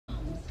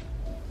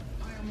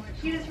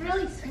She was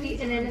really sweet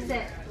and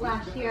innocent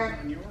last year.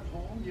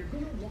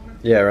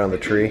 Yeah, around the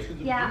tree.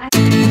 Yeah.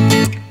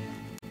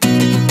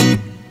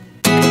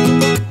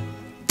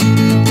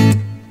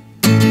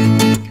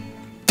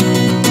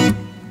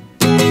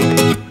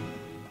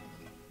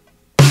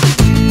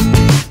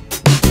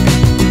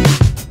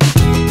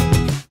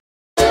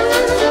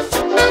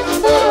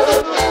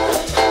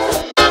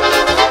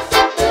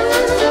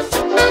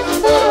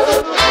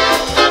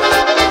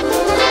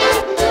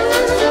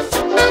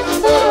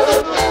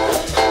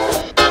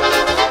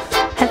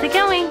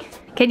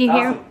 Can you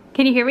hear?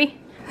 Can you hear me?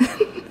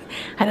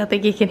 I don't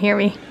think you can hear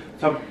me.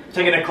 So I'm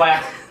taking a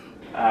class.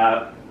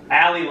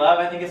 Allie Love,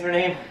 I think is her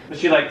name. But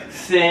she like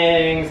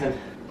sings and.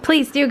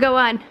 Please do go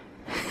on.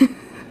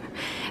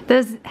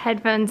 Those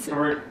headphones.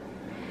 So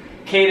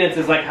cadence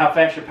is like how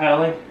fast you're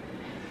pedaling.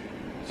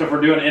 So if we're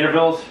doing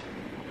intervals,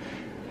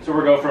 so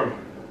we'll go from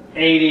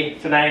 80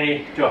 to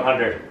 90 to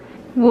 100.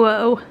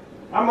 Whoa.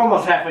 I'm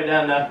almost halfway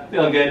done though.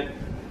 Feeling good.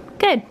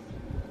 Good.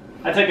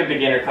 I took a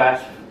beginner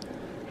class.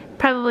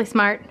 Probably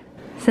smart,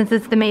 since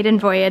it's the maiden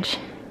voyage.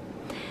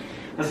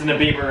 Listen to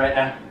Bieber right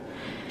now.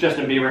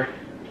 Justin Bieber.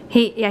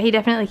 He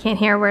definitely can't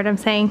hear a word I'm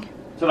saying.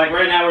 So like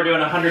right now we're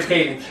doing 100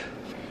 cadence.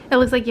 It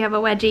looks like you have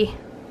a wedgie.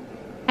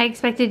 I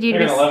expected you to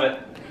You're be... gonna love it.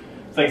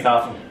 This thing's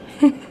awesome.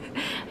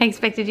 I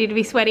expected you to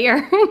be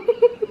sweatier.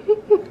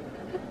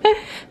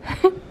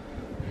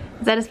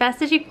 Is that as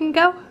fast as you can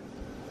go?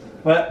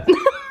 What?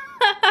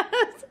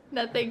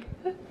 Nothing.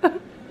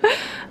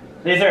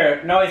 These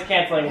are noise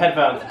canceling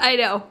headphones. I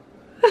know.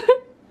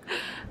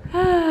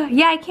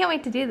 Yeah, I can't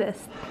wait to do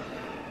this.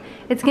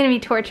 It's gonna be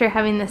torture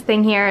having this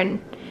thing here and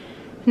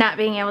not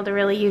being able to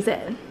really use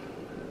it.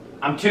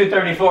 I'm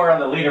 234 on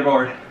the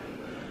leaderboard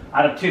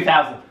out of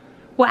 2,000.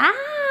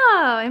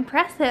 Wow,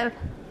 impressive.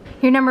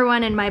 You're number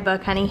one in my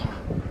book, honey.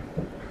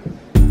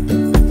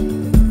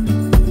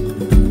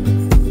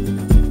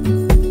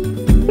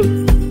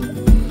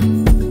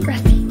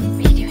 Rusty,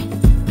 what are you doing?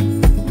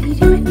 What are you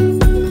doing?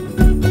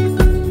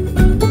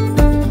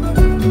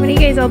 What are you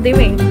guys all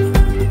doing?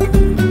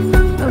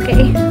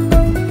 Okay.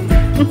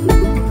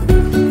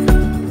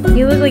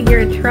 You look like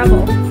you're in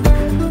trouble. Oh my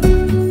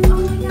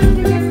gosh, I've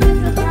never been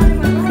so proud of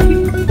my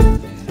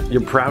life.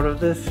 You're proud of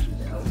this?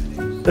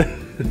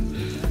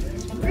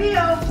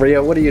 Rio!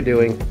 Rio, what are you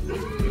doing?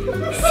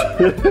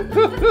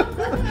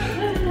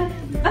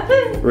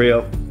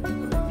 Rio,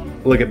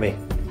 look at me.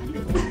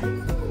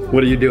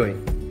 What are you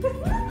doing?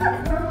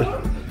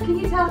 Can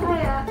you tell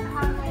how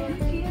high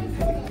she is?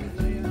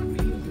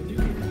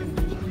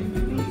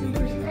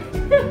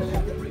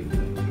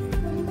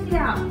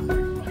 Yeah.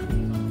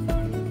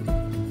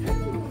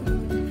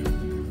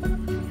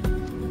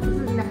 This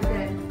is not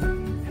good.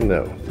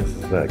 No, this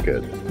is not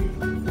good.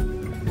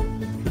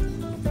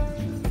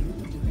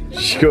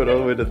 She's going all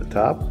the way to the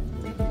top. I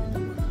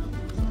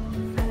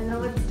don't know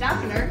what's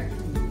stopping her.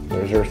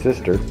 There's her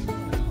sister.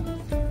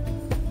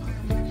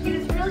 She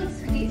was really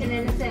sweet and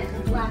innocent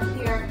last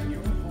year.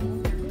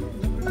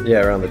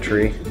 Yeah, around the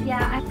tree.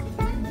 Yeah.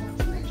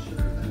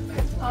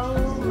 Oh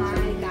my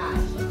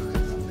gosh.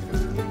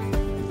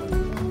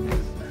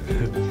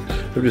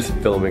 I'm just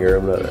filming her.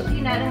 I'm not. Does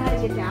she not know how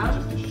to get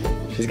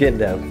down? She's getting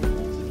down.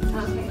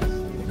 Okay.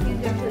 You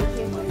jump to the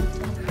same way.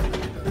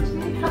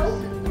 Help?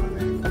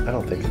 I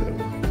don't think so.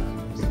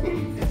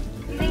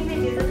 You think they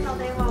do this all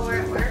day while we're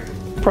at work?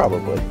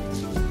 Probably.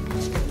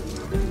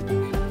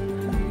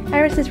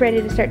 Iris is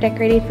ready to start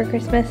decorating for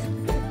Christmas.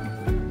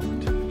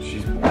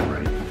 She's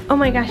ready. Oh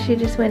my gosh, she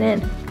just went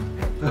in.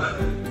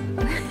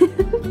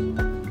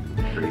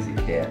 Crazy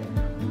cat.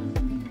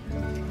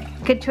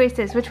 Good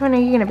choices. Which one are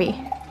you gonna be?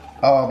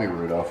 Oh, I'll be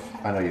Rudolph.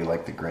 I know you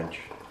like the Grinch.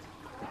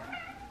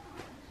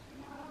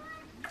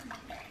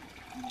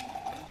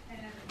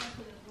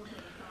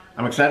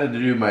 I'm excited to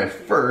do my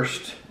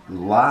first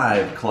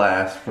live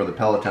class for the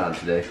Peloton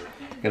today.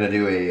 I'm gonna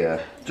do a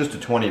just a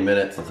 20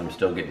 minutes since I'm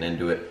still getting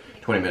into it.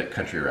 20-minute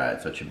country ride,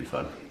 so it should be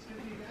fun.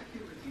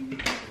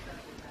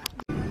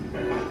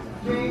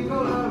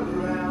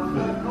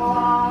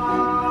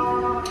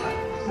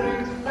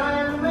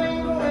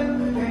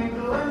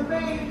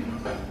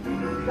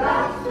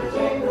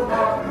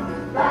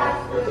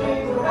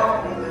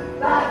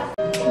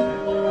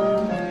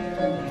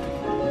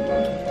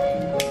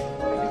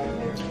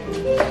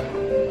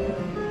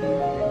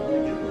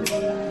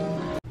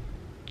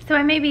 So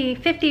I may be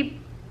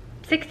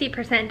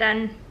 60%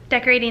 done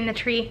decorating the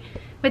tree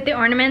with the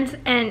ornaments,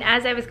 and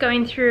as I was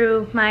going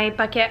through my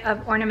bucket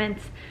of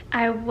ornaments,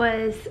 I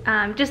was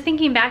just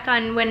thinking back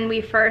on when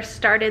we first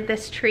started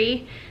this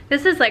tree.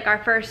 This is like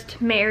our first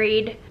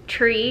married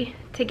tree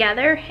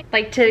together.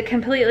 Like, to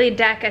completely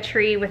deck a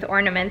tree with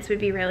ornaments would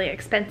be really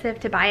expensive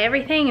to buy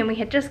everything, and we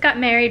had just got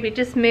married, we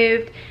just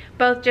moved,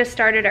 both just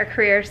started our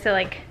careers, so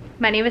like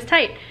money was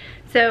tight.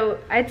 So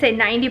I'd say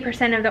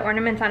 90% of the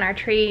ornaments on our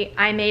tree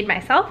I made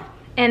myself,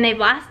 and they've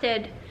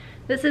lasted.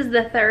 This is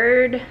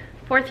the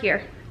fourth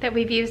year that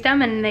we've used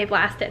them, and they've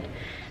lasted.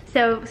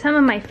 So some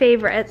of my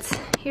favorites,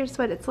 here's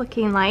what it's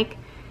looking like.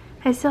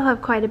 I still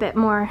have quite a bit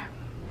more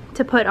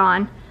to put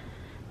on,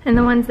 and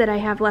the ones that I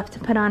have left to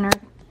put on are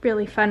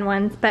really fun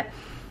ones, but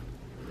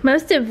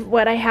most of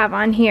what I have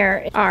on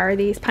here are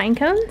these pine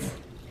cones.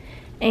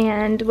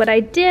 And what I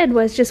did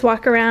was just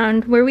walk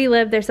around. Where we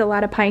live, there's a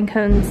lot of pine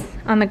cones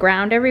on the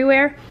ground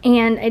everywhere.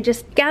 And I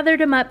just gathered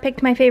them up,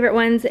 picked my favorite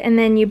ones, and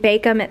then you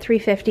bake them at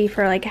 350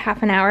 for like a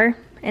half an hour,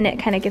 and it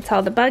kind of gets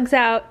all the bugs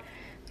out.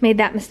 Made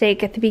that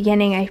mistake at the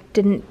beginning. I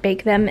didn't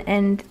bake them,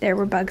 and there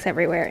were bugs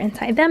everywhere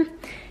inside them.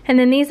 And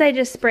then these I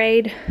just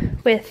sprayed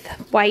with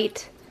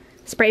white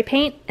spray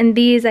paint, and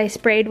these I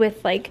sprayed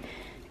with like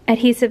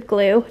adhesive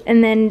glue,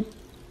 and then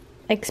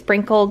like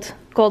sprinkled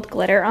gold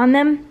glitter on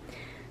them.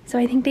 So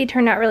I think they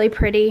turned out really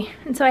pretty.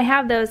 And so I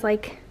have those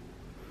like,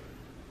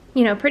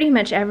 you know, pretty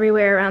much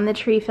everywhere around the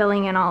tree,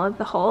 filling in all of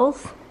the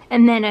holes.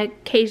 And then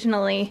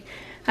occasionally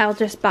I'll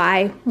just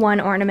buy one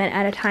ornament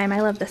at a time.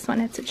 I love this one.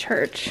 It's a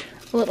church,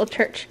 a little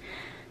church.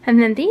 And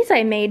then these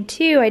I made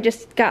too. I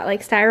just got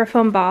like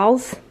styrofoam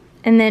balls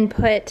and then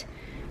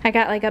I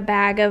got like a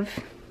bag of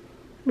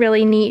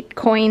really neat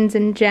coins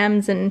and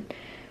gems and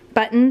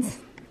buttons,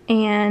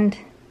 and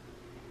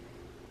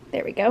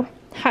there we go.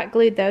 Hot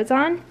glued those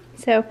on.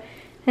 So,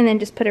 and then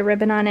just put a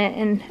ribbon on it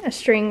and a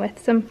string with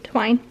some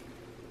twine.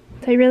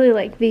 So I really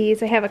like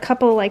these. I have a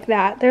couple like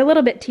that. They're a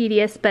little bit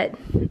tedious, but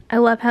I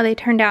love how they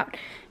turned out.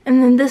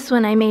 And then this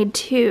one I made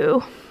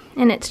too,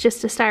 and it's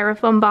just a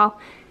styrofoam ball,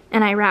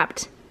 and I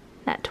wrapped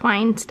that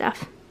twine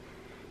stuff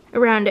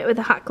around it with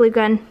a hot glue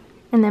gun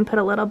and then put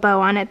a little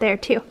bow on it there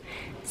too.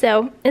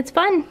 So it's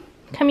fun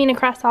coming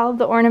across all of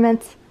the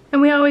ornaments.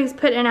 And we always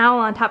put an owl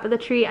on top of the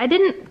tree. I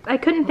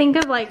couldn't think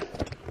of like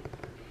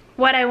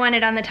what I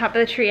wanted on the top of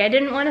the tree. I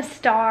didn't want a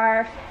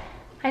star.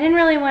 I didn't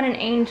really want an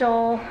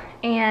angel,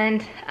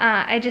 and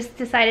I just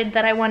decided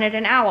that I wanted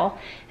an owl.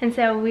 And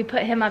so we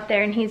put him up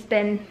there, and he's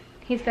been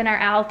our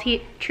owl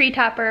tree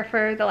topper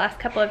for the last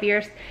couple of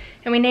years.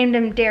 And we named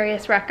him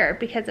Darius Rucker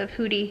because of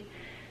Hootie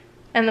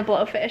and the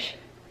Blowfish.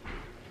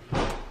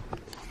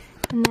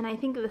 And then I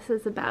think this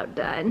is about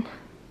done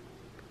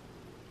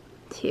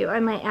too. I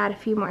might add a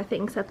few more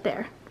things up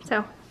there.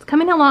 So it's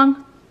coming along.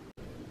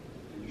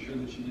 Are you sure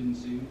that she didn't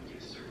see you?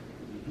 Yes,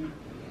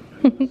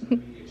 sir.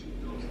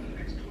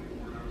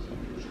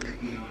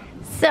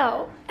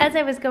 So as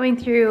I was going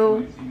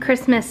through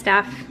Christmas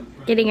stuff,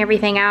 getting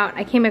everything out,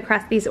 I came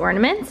across these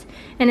ornaments,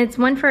 and it's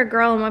one for a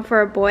girl and one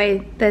for a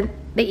boy. That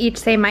they each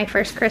say "My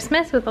First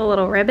Christmas" with a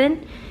little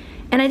ribbon.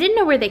 And I didn't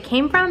know where they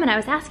came from, and I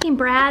was asking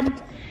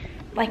Brad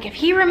like if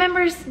he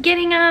remembers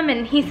getting them,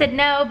 and he said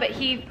no, but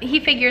he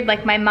figured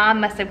like my mom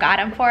must have got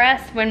them for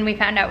us when we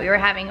found out we were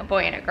having a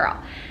boy and a girl.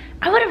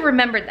 I would have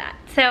remembered that.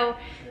 So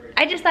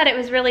I just thought it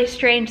was really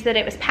strange that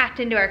it was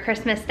packed into our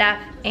Christmas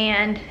stuff,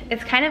 and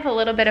it's kind of a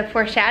little bit of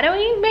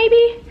foreshadowing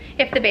maybe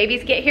if the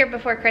babies get here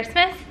before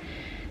Christmas.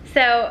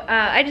 So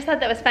I just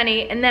thought that was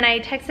funny, and then I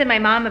texted my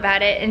mom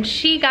about it, and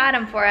she got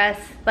them for us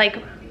like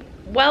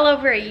well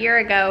over a year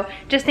ago,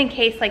 just in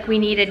case like we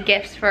needed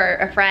gifts for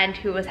a friend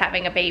who was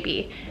having a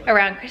baby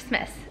around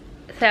Christmas.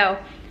 So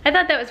I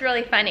thought that was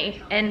really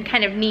funny and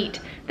kind of neat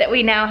that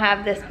we now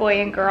have this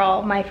boy and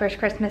girl My First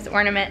Christmas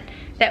ornament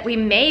that we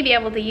may be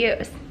able to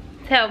use.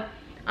 So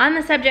on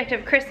the subject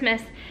of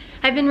Christmas,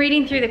 I've been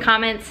reading through the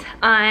comments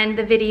on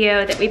the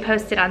video that we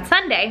posted on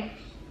Sunday,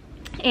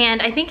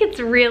 and I think it's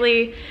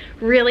really,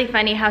 really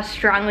funny how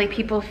strongly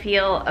people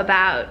feel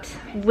about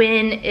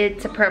when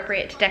it's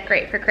appropriate to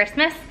decorate for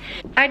Christmas.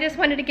 I just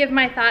wanted to give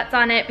my thoughts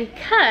on it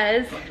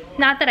because,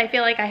 not that I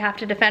feel like I have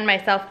to defend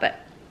myself, but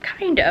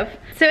kind of.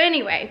 So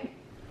anyway,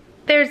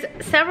 there's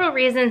several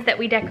reasons that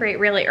we decorate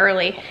really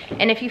early,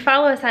 and if you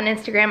follow us on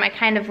Instagram, I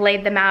kind of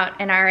laid them out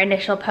in our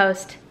initial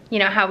post, you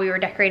know, how we were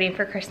decorating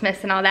for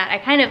Christmas and all that. I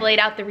kind of laid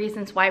out the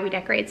reasons why we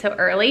decorate so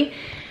early.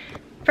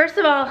 First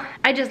of all,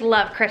 I just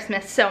love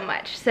Christmas so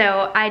much,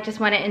 so I just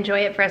want to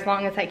enjoy it for as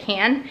long as I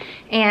can,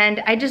 and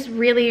I just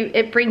really,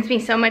 it brings me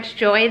so much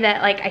joy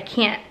that like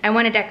I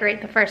want to decorate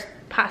the first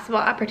possible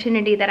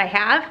opportunity that I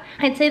have.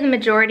 I'd say the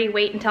majority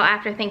wait until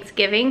after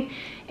Thanksgiving,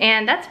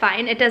 and that's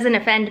fine, it doesn't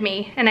offend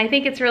me, and I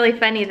think it's really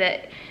funny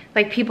that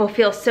like people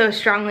feel so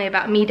strongly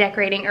about me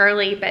decorating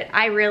early, but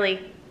I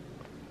really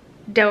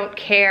don't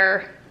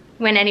care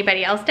when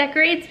anybody else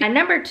decorates. And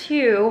number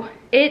two,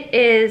 it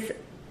is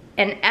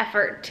an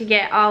effort to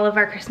get all of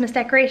our Christmas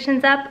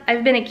decorations up.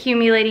 I've been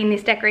accumulating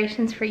these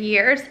decorations for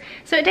years,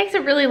 so it takes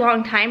a really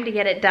long time to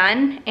get it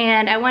done,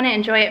 and I want to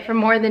enjoy it for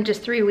more than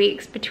just 3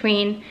 weeks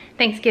between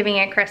Thanksgiving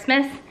and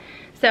Christmas.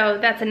 So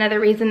that's another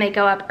reason they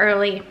go up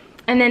early.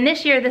 And then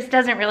this year, this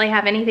doesn't really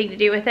have anything to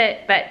do with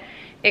it, but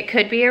it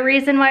could be a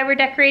reason why we're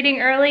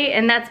decorating early,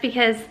 and that's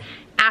because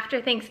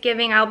after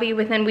Thanksgiving, I'll be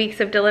within weeks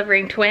of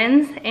delivering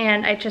twins,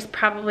 and I just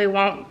probably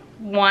won't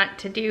want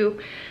to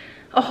do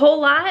a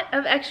whole lot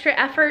of extra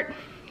effort,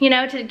 you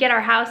know, to get our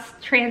house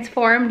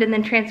transformed and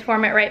then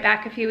transform it right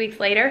back a few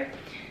weeks later.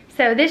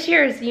 So this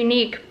year is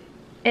unique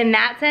in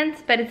that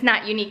sense, but it's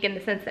not unique in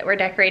the sense that we're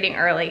decorating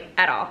early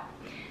at all.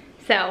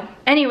 So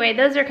anyway,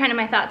 those are kind of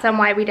my thoughts on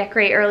why we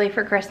decorate early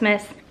for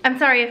Christmas. I'm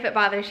sorry if it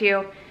bothers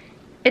you.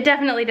 It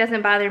definitely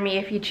doesn't bother me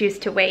if you choose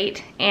to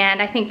wait,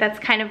 and I think that's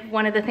kind of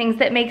one of the things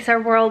that makes our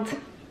world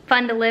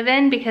fun to live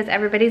in because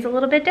everybody's a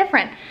little bit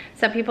different.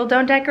 Some people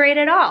don't decorate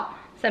at all.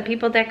 Some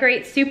people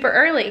decorate super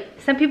early.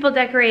 Some people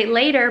decorate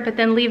later, but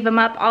then leave them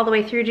up all the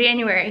way through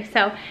January.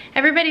 So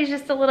everybody's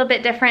just a little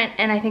bit different,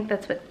 and I think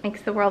that's what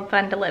makes the world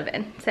fun to live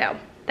in. So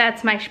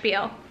that's my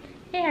spiel.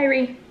 Hey,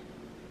 Irie.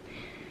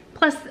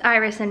 Plus,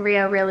 Iris and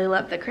Rio really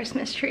love the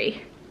Christmas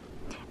tree.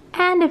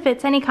 And if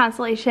it's any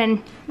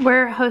consolation,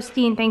 we're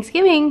hosting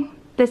Thanksgiving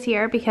this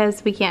year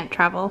because we can't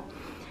travel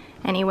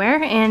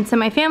anywhere. And so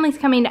my family's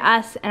coming to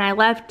us, and I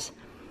left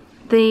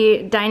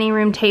the dining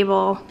room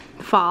table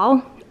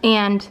fall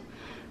and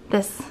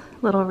this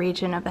little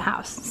region of the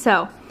house.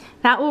 So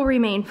that will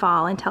remain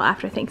fall until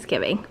after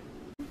Thanksgiving.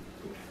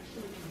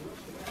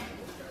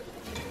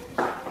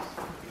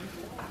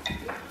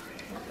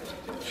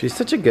 She's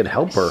such a good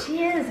helper.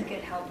 She is a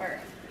good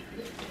helper.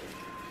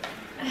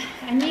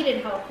 I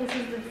needed help. This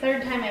is the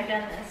third time I've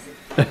done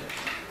this.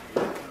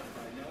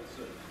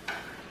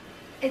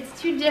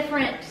 It's two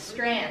different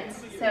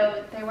strands,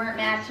 so they weren't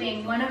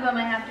matching. One of them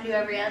I have to do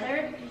every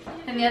other,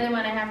 and the other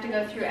one I have to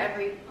go through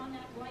everyone.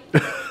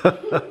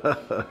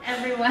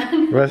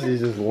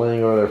 Rusty's just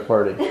laying over there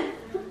farting.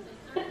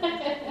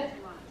 I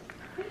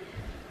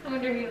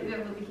wonder if you'll be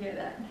able to hear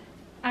that.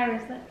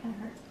 Iris, that kind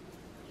of hurts.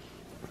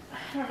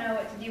 I don't know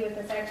what to do with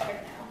this extra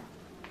now.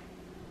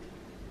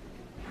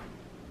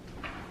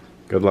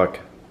 Good luck.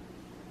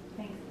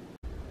 Thanks.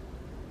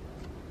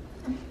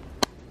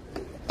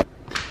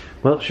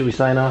 Well, should we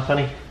sign off,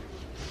 honey?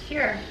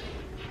 Sure.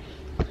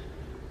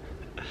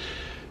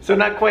 So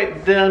not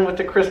quite done with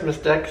the Christmas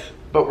decks,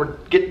 but we're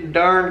getting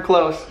darn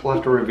close. We'll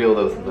have to reveal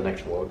those in the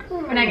next vlog.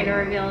 We're not going to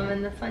reveal them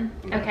in this one.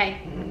 Okay.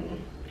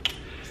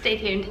 Stay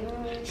tuned.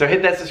 So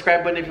hit that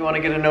subscribe button if you want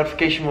to get a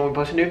notification when we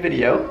post a new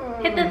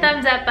video. Hit the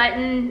thumbs up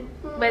button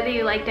whether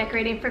you like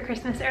decorating for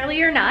Christmas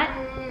early or not.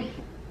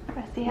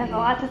 Rusty has a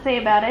lot to say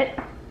about it.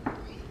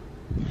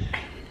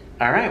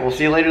 All right, we'll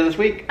see you later this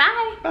week.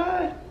 Bye.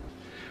 Bye.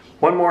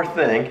 One more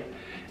thing.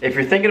 If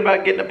you're thinking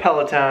about getting a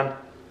Peloton,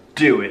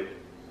 do it.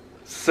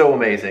 So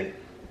amazing.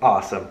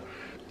 Awesome.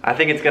 I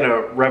think it's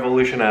gonna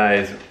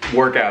revolutionize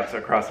workouts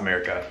across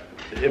America.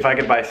 If I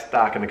could buy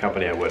stock in the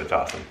company, I would. It's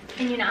awesome.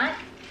 Can you not?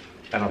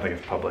 I don't think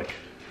it's public.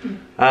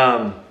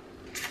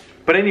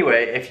 But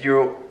anyway, if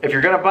you're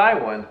gonna buy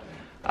one,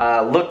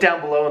 look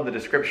down below in the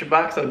description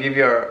box. I'll give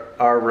you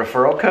our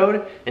referral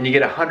code, and you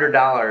get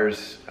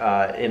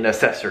 $100 in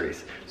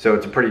accessories. So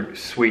it's a pretty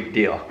sweet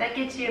deal. That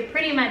gets you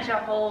pretty much a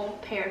whole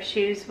pair of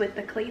shoes with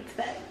the cleats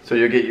set. So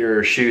you'll get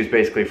your shoes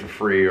basically for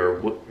free,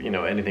 or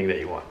anything that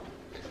you want.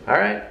 All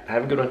right,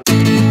 have a good one.